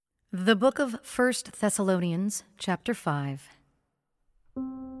The book of 1 Thessalonians, chapter 5.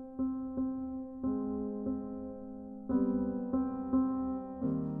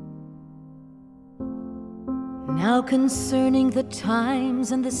 Now concerning the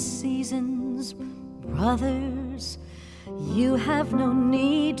times and the seasons, brothers, you have no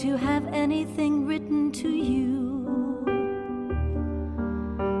need to have anything written to you.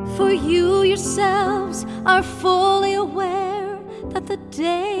 For you yourselves are fully aware that the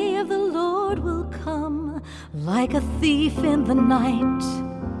day of the Lord will come like a thief in the night.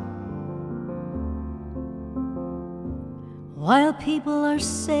 While people are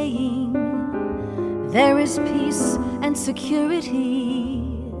saying there is peace and security,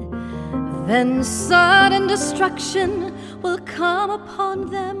 then sudden destruction will come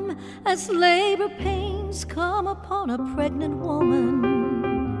upon them as labor pains come upon a pregnant woman,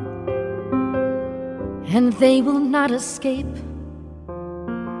 and they will not escape.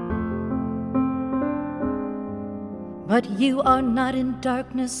 But you are not in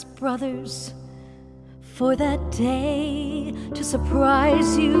darkness, brothers, for that day to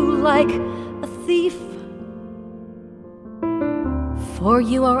surprise you like a thief. For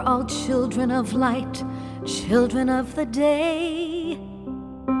you are all children of light, children of the day.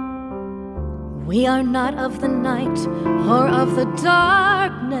 We are not of the night or of the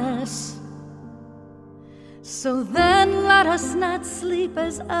darkness. So then let us not sleep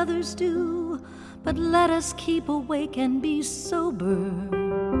as others do, but let us keep awake and be sober.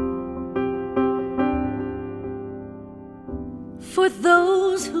 For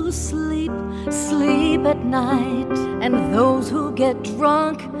those who sleep, sleep at night, and those who get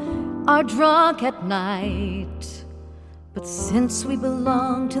drunk are drunk at night. But since we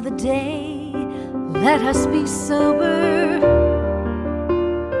belong to the day, let us be sober,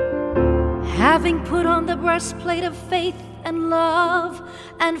 having put on the breastplate of faith and love,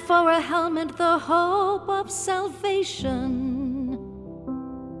 and for a helmet the hope of salvation.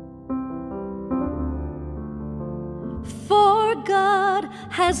 For God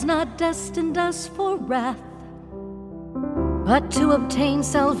has not destined us for wrath, but to obtain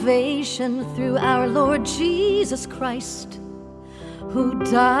salvation through our Lord Jesus Christ, who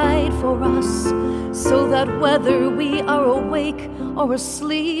died for us, so that whether we are awake or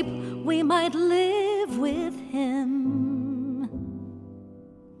asleep, we might live with Him.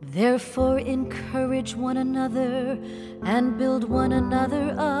 Therefore encourage one another and build one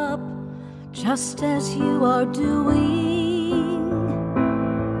another up, just as you are doing.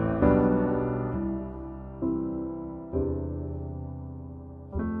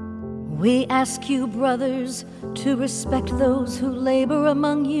 We ask you, brothers, to respect those who labor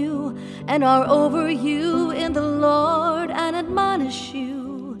among you and are over you in the Lord and admonish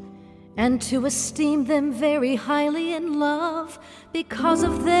you, and to esteem them very highly in love because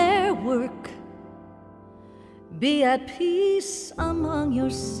of their work. Be at peace among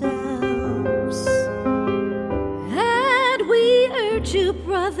yourselves. And we urge you,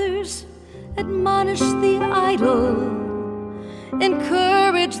 brothers, admonish the idle,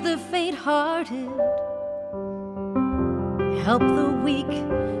 encourage the faint-hearted, help the weak,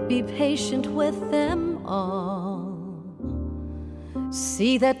 be patient with them all.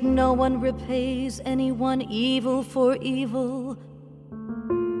 See that no one repays anyone evil for evil,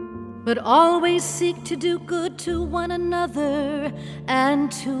 but always seek to do good to one another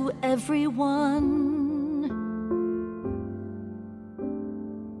and to everyone.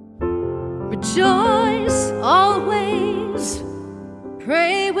 Rejoice always,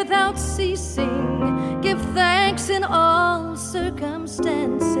 pray without ceasing, give thanks in all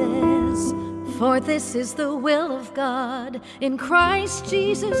circumstances, for this is the will of God in Christ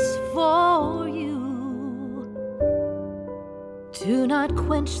Jesus for you. Do not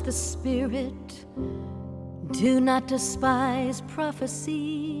quench the Spirit, do not despise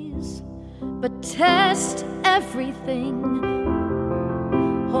prophecies, but test everything.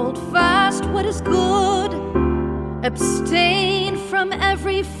 Hold fast what is good, abstain from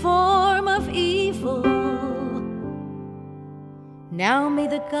every form of evil. Now may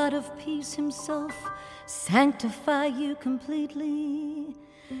the God of peace himself sanctify you completely,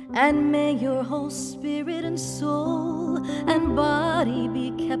 and may your whole spirit and soul and body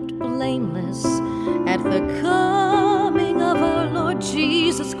be kept blameless at the coming of our Lord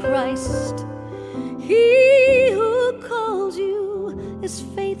Jesus Christ. He who calls you is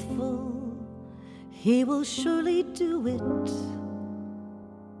faithful. He will surely do it.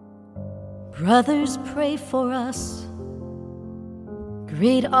 Brothers, pray for us.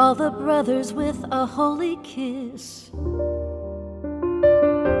 Greet all the brothers with a holy kiss.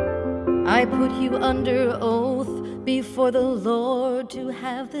 I put you under oath before the Lord to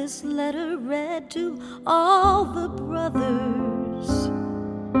have this letter read to all the brothers.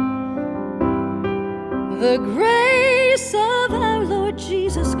 The grace of our Lord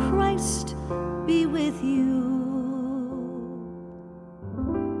Jesus Christ be with you.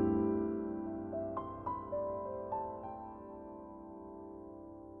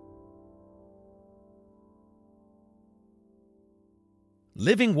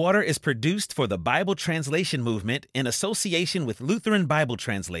 Living Water is produced for the Bible Translation Movement in association with Lutheran Bible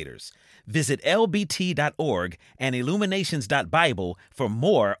Translators. Visit lbt.org and illuminations.bible for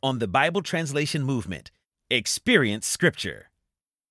more on the Bible Translation Movement. Experience Scripture.